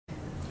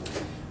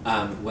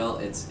Well,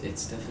 it's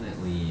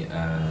definitely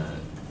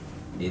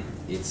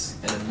it's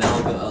an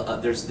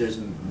amalgam. There's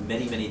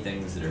many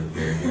things that are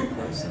very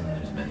close, and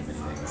there's many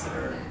things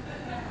that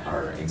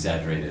are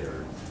exaggerated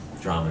or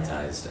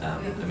dramatized. I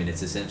mean,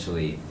 it's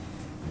essentially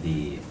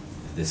the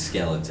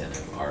skeleton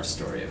of our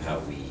story of how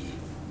we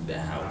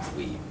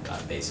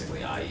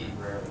basically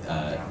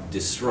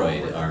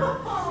destroyed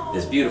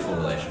this beautiful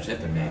relationship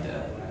and made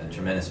a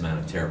tremendous amount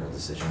of terrible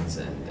decisions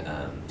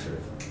and sort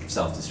of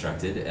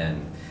self-destructed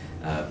and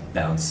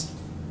bounced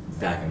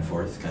back and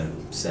forth, kind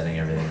of setting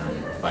everything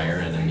on fire,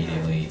 and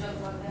immediately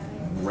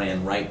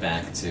ran right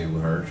back to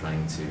her,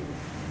 trying to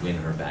win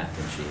her back,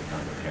 and she had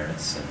gone to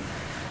Paris and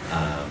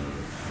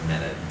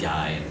met a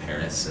guy in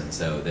Paris, and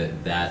so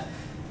that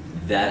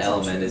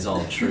element is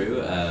all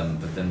true,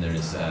 but then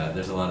there's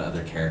a lot of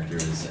other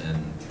characters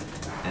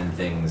and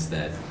things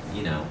that,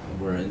 you know,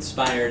 were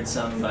inspired,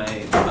 some by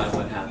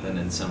what happened,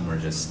 and some were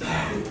just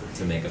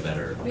to make a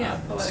better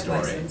story.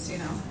 License, you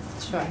know.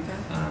 Sure. To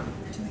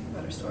make a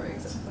better story,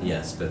 exactly.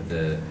 Yes, but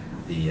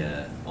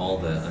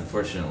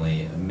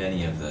unfortunately,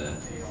 many of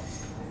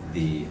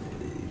the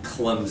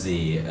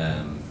clumsy,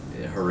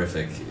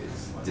 horrific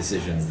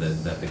decisions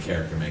that the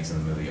character makes in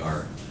the movie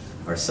are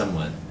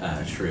somewhat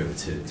true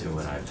to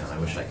what I've done. I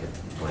wish I could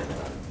blame it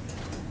on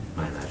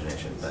my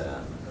imagination,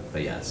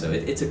 but yeah, so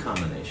it's a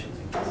combination.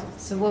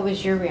 So what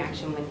was your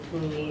reaction when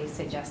we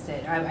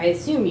suggested, I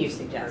assume you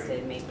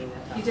suggested making the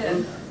film? He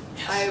did.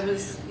 Yes. I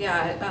was,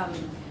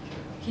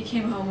 he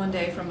came home one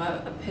day from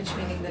a pitch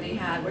meeting that he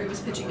had where he was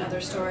pitching other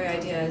story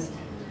ideas.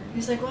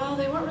 He's like, well,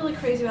 they weren't really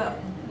crazy about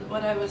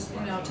what I was,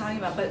 talking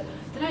about, but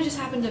then I just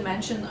happened to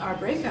mention our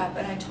breakup,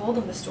 and I told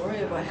them the story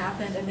of what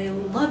happened, and they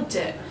loved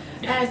it.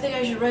 Yeah. And I think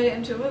I should write it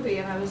into a movie.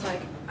 And I was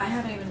like, I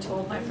haven't even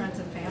told my friends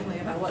and family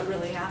about what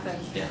really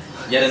happened. Yeah,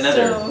 yet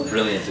another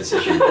brilliant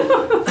decision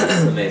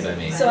made by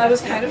me. So I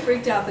was kind of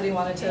freaked out that he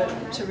wanted to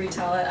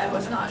retell it. I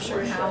was not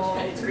sure how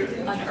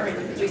on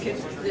earth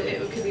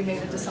it could be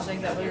made into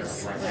something that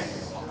was like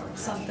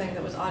something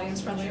that was audience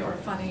friendly or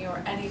funny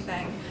or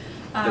anything.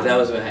 But that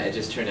was what it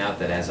just turned out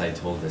that as I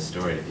told this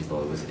story to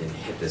people, it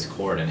hit this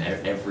chord, and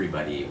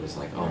everybody was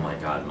like, "Oh my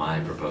God, my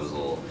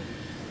proposal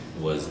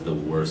was the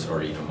worst,"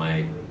 or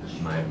my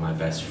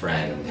best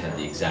friend had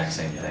the exact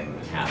same thing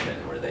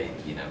happen, where they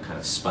kind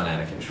of spun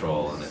out of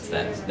control, and it's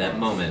that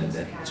moment,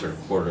 that sort of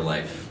quarter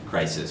life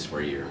crisis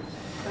where you're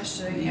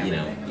questioning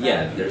everything.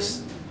 Yeah,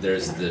 there's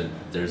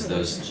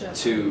those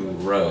two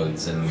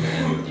roads, and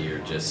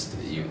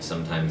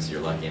sometimes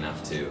you're lucky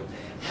enough to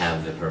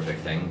have the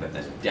perfect thing, but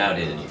then doubt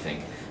it, and you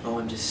think, oh,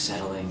 I'm just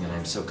settling, and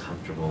I'm so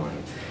comfortable,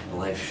 and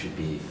life should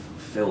be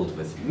filled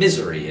with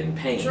misery and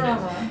pain,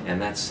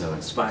 and that's so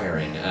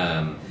inspiring.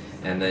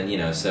 And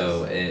then,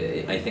 so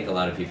I think a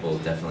lot of people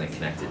definitely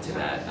connected to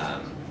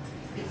that,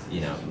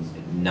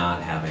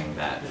 not having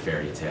that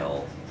fairy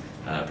tale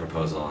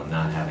proposal, and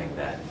not having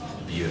that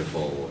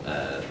beautiful,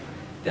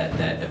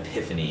 that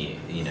epiphany,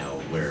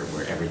 where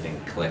everything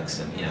clicks,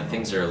 and,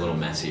 things are a little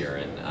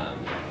messier,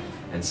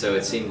 and so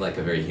it seemed like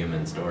a very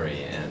human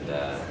story. And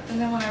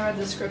then when I read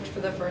the script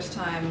for the first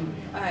time,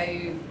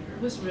 I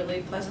was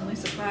really pleasantly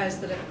surprised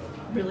that it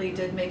really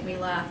did make me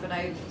laugh, and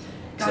I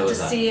got to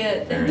see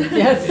it.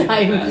 Yes,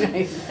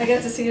 I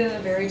got to see it in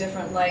a very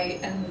different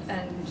light, and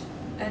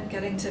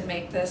getting to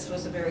make this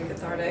was a very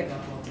cathartic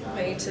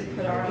way to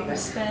put our own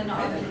spin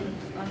on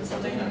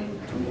something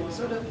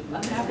sort of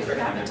unhappy that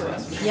happened to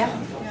us. Yeah.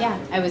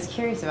 I was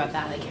curious about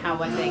that. Like, how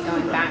was it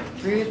going back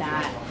through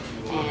that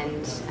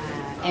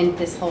and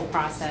this whole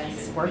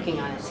process, working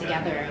on it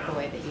together the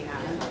way that you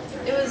have?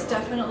 It was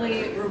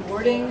definitely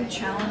rewarding,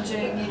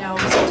 challenging.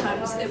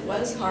 Sometimes it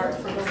was hard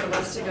for both of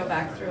us to go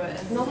back through it,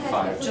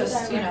 and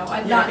just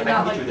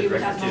not like we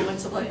would have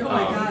moments of like, oh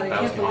my God, I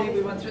can't believe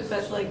we went through it,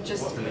 but like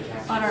just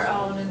on our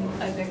own,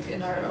 and I think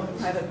in our own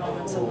private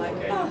moments of like,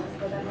 oh,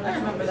 I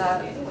remember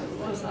that. It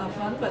was not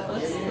fun, but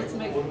let's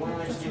make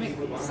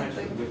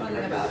something funny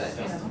about it.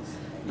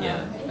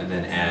 Yeah, and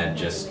then add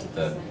just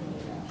the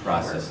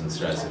process and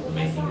stress of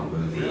making a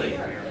movie,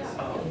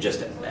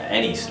 just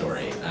any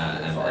story,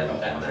 and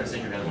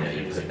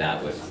you put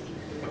that with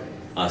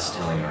us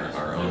telling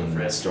our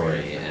own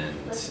story,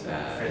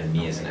 and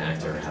me as an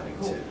actor having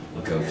to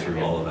go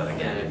through all of that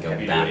again and go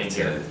back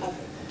to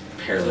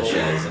Père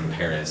Lachaise in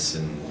Paris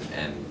and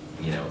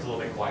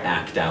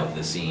act out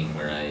the scene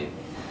where I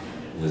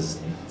was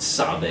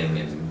sobbing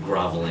and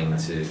groveling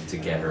to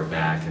get her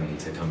back and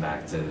to come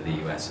back to the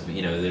U.S.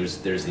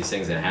 There's these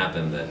things that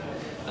happen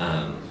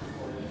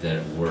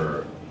that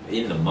were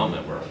in the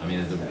moment were,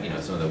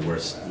 some of the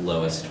worst,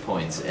 lowest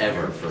points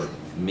ever for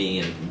me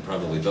and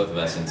probably both of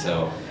us, and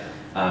so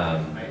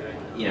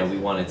we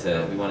wanted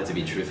to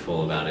be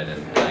truthful about it,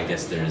 and I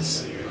guess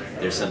there's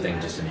something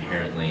just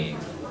inherently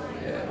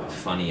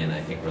funny and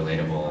I think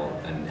relatable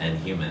and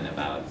human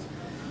about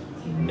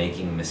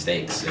making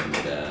mistakes,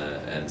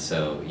 and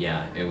so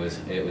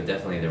it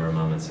definitely, there were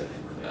moments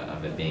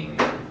of it being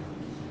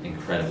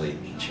incredibly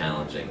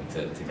challenging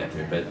to get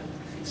through, but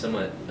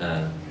somewhat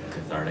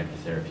cathartic,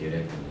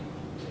 therapeutic, and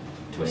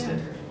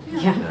twisted.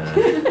 Yeah.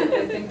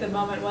 I think the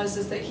moment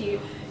was that he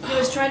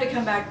was trying to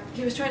come back.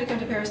 He was trying to come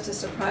to Paris to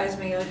surprise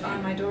me, like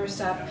on my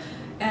doorstep,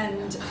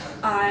 and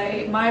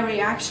my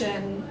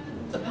reaction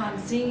upon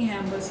seeing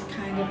him was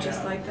kind of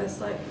just like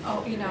this, like,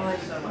 oh, you know, like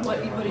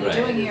what are you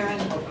doing here? And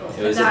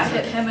that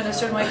hit him in a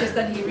certain way, because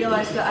then he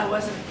realized that I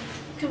wasn't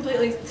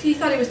completely. He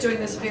thought he was doing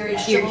this very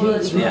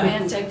chivalrous,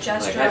 romantic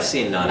gesture. Like, I've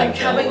seen Notting I'm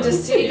Hill coming to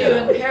see you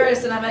in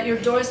Paris, and I'm at your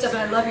doorstep, and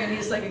I love you. And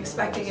he's like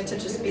expecting it to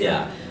just be.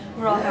 Like,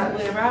 we're all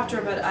happily ever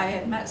after, but I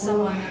had met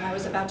someone and I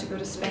was about to go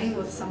to Spain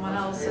with someone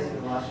else,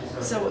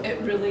 and so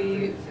it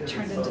really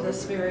turned into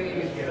this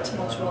very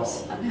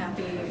tumultuous,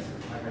 unhappy,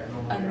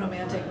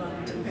 unromantic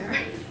moment in Paris.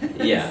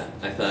 Yeah,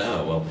 I thought,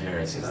 oh, well,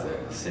 Paris is the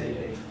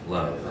city of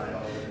love.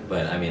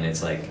 But I mean,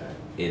 it's like,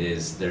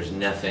 there's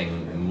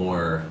nothing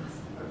more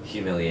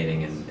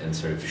humiliating and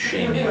sort of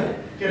shaming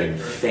than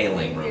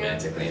failing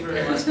romantically in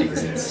Paris,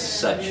 because it's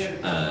such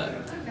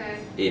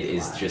it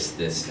is just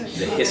the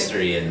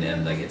history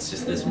and like it's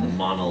just this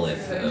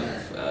monolith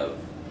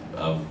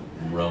of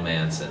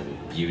romance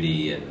and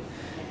beauty and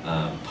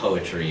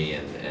poetry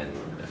and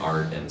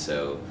art, and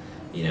so,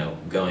 you know,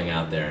 going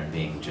out there and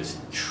being just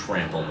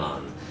trampled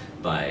on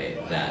by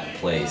that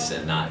place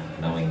and not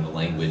knowing the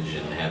language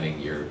and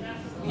having your,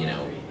 you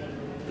know,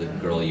 the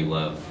girl you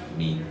love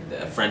meet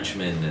a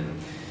Frenchman, and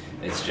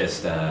it's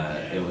just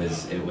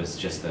it was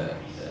just a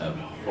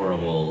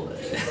horrible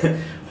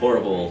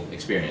horrible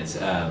experience,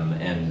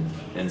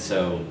 and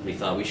so we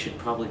thought we should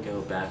probably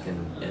go back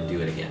and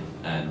do it again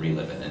and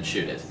relive it and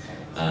shoot it,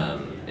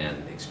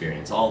 and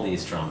experience all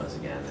these traumas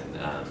again,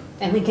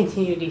 and then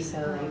continue to do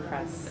so in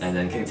press, and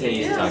then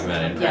continue to talk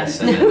about it in press,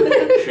 and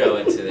then show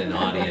it to an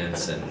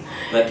audience and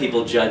let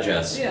people judge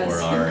us for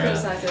our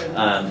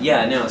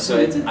so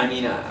it's, I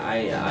mean,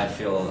 I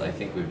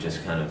think we've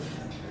just kind of,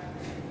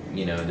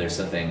 you know, there's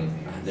something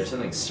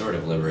sort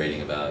of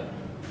liberating about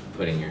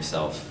putting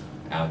yourself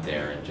out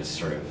there and just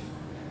sort of,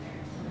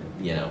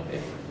 you know,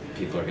 if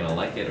people are going to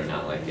like it or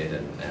not like it,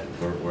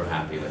 and we're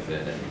happy with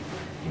it, and,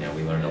 you know,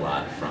 we learned a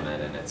lot from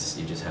it, and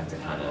you just have to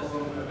kind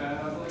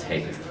of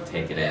take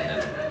it in,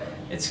 and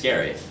it's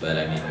scary, but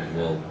I mean,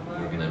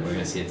 we're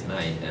gonna see it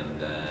tonight, and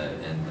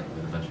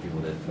with a bunch of people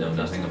that know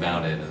nothing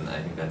about it, and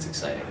I think that's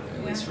exciting,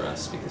 at least for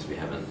us, because we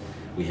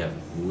have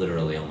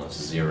literally almost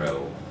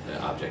zero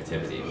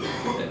objectivity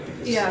with it.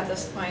 Because at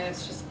this point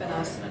it's just been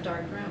us in a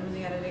dark room in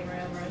the editing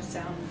room, or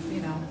sound,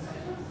 you know,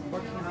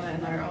 working on it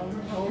in our own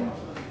whole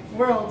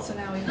world. So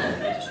now we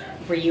can.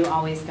 Were you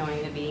always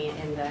going to be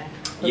in the?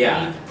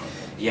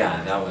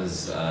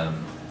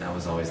 That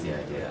was always the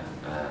idea,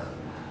 I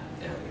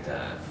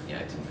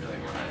didn't really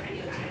want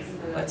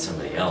to let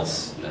somebody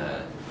else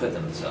put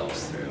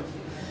themselves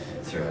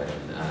through it.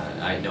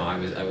 And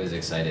I was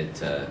excited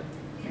to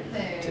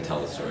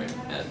tell the story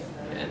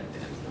and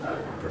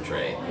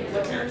portray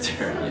the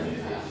character.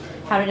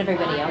 How did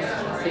everybody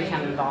else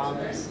become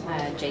involved?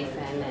 Jason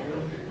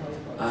and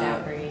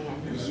Zachary?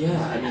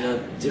 I mean,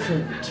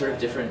 different.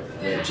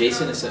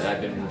 Jason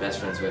I've been best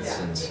friends with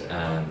since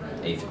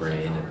 8th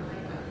grade,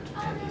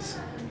 and he's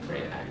a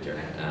great actor,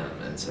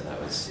 and so that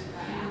was.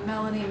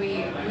 Melanie,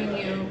 we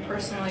knew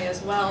personally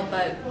as well,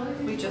 but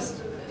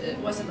it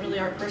wasn't really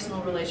our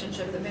personal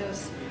relationship that made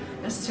us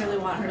necessarily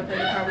want her to play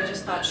the part. We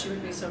just thought she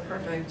would be so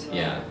perfect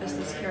as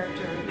this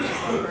character. We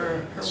just love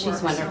her She's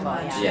work wonderful, so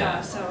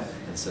much.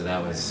 So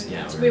that was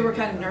So we were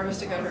kind of nervous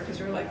to go to her, because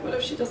we were like, what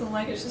if she doesn't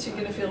like it?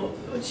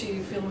 Would she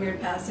feel weird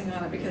passing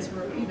on it, because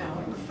we're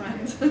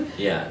friends?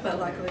 But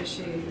luckily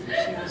she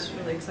was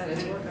really excited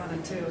to work on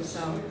it too. So.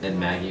 And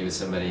Maggie was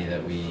somebody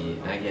that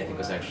Maggie I think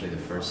was actually the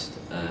first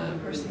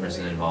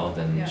person involved,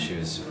 and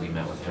we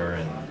met with her,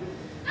 and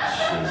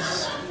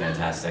she's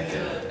fantastic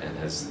and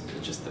has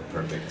just the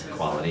perfect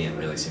quality, and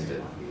really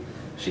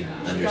she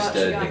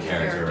understood the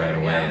character right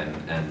away,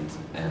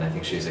 and I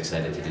think she was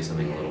excited to do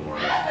something a little more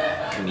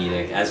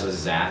comedic, as was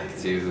Zach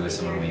too, who was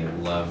someone we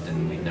loved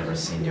and we'd never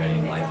seen do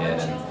anything like it,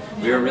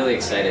 and we were really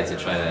excited to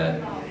try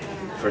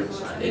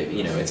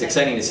it's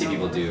exciting to see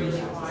people do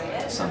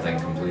something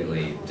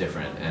completely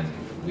different, and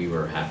we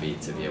were happy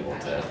to be able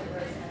to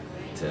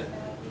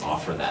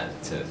offer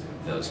that to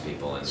those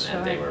people, and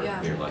we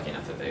were lucky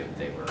enough that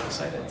they were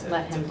excited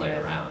to play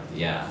around.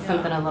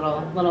 Something a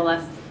little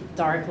less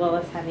dark, a little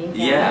less heavy.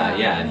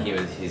 And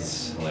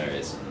he's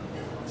hilarious,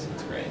 and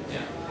seems great.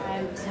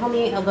 Tell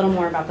me a little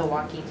more about the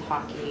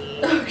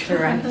walkie-talkie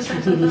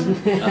direction.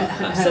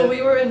 So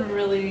we were in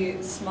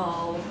really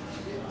small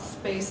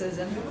spaces,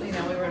 and we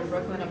were in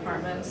Brooklyn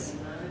apartments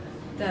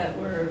that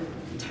were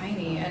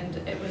tiny, and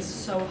it was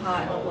so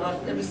hot.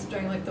 It was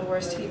during like the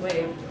worst heat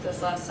wave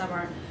this last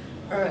summer,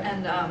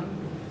 and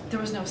there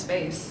was no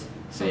space.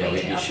 So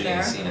we'd be shooting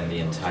a scene, and the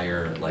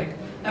entire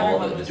all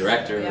the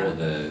director,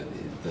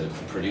 the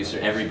producer,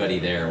 everybody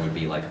there would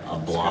be like a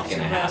block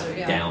and a half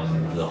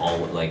down the hall.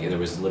 Like there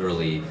was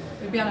literally.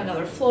 We'd be on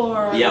another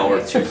floor. Yeah,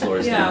 or 2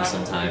 floors down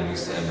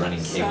sometimes, and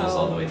running cables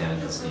all the way down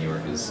because New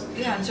York is.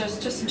 Yeah, and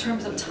just in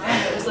terms of time,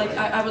 it was like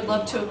I would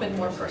love to have been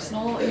more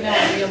personal, you know,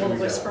 and be able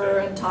to whisper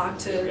and talk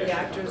to the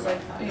actors like,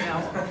 you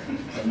know,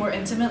 more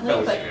intimately.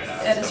 But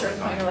at a certain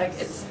point, you're like,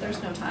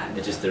 there's no time.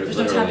 There's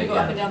no time to go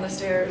up and down the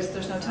stairs.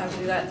 There's no time to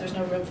do that. There's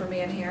no room for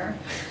me in here.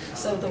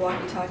 So the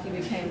walkie-talkie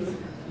became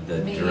the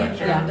me,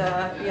 director. And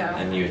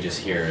and you would just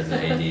hear the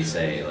AD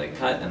say like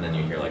cut, and then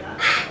you hear like.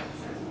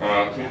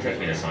 Can you take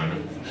me to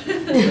Simon?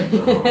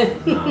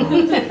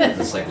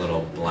 This like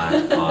little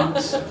black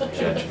box of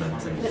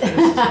judgment and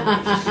criticism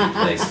just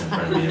placed in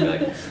front of me and be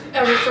like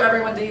for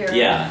everyone to hear.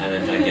 Yeah, and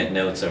then I get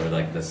notes over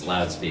like this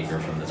loudspeaker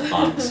from this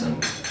box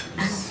and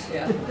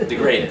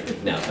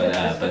degraded. No, but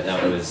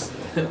that was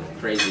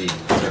crazy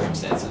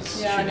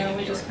circumstances. Yeah, I know.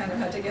 We just kind of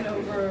had to get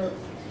over.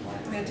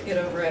 We had to get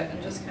over it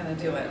and just kind of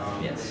do it.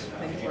 Yes.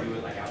 Make it work.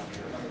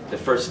 The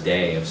first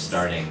day of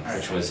starting,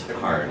 which was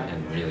hard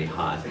and really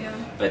hot,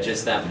 but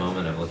just that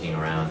moment of looking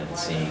around and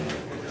seeing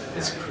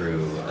this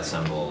crew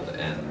assembled,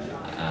 and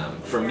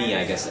for me,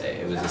 I guess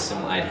it was a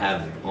similar. I'd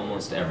have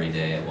almost every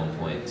day at one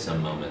point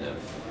some moment of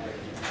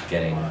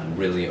getting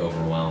really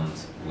overwhelmed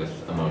with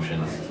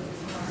emotion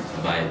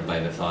by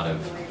the thought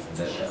of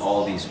that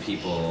all these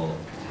people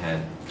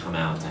had come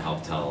out to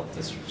help tell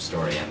this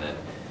story, and that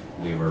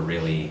we were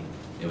really.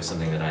 It was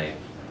something that I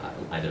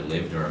either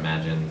lived or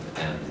imagined,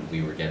 and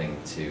we were getting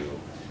to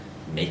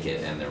make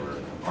it, and there were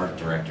art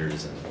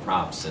directors and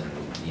props and,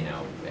 you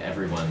know,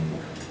 everyone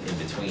in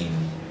between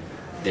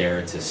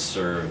there to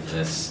serve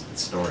this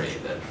story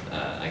that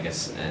I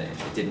guess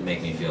it didn't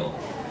make me feel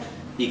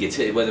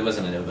egotistic. It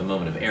wasn't a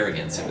moment of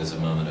arrogance, it was a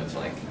moment of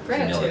like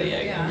humility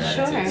and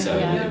gratitude. So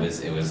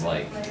it was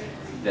like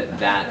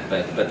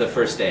but the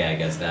first day, I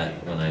guess, that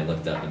when I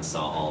looked up and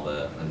saw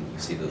and you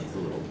see the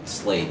little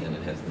slate and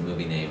it has the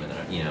movie name and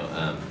you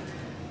know,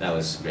 that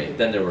was great.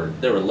 Then there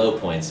were low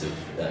points of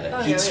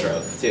heat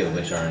stroke too,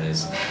 which aren't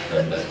as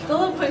fun. But the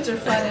low points are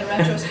fun in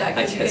retrospect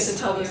because you get to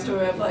tell the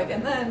story of like,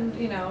 and then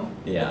you know,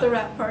 at the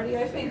rap party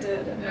I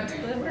fainted and went to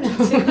the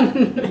emergency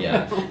room.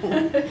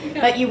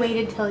 But you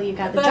waited till you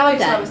got the job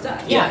done. I was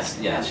done. Yes,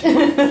 yes.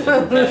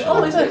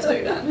 Always wait till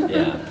you're done.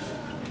 Yeah.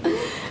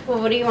 Well,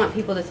 what do you want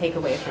people to take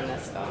away from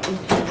this film?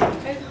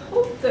 I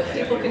hope that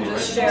people can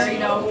just share, you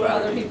know, for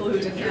other people who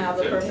didn't have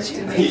the perfect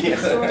to make the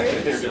story,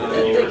 that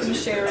they can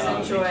share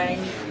in enjoying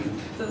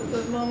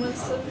the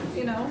moments of,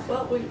 you know,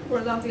 well,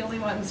 we're not the only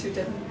ones who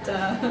didn't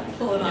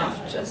pull it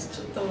off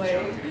just the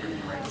way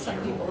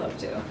some people hope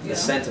to. The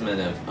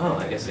sentiment of, oh,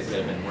 I guess it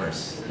could have been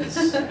worse is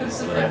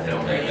what I think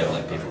I'd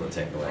like people to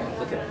take away.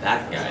 Look at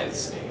that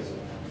guy's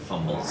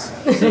fumbles.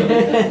 So,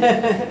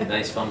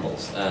 nice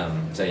fumbles.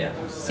 So yeah.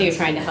 So you're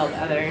trying to help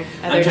other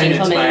I'm trying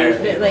gentlemen. to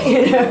inspire by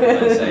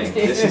saying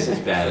this is as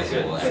bad as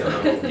it will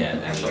ever get.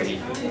 And,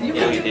 You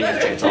can do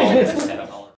better.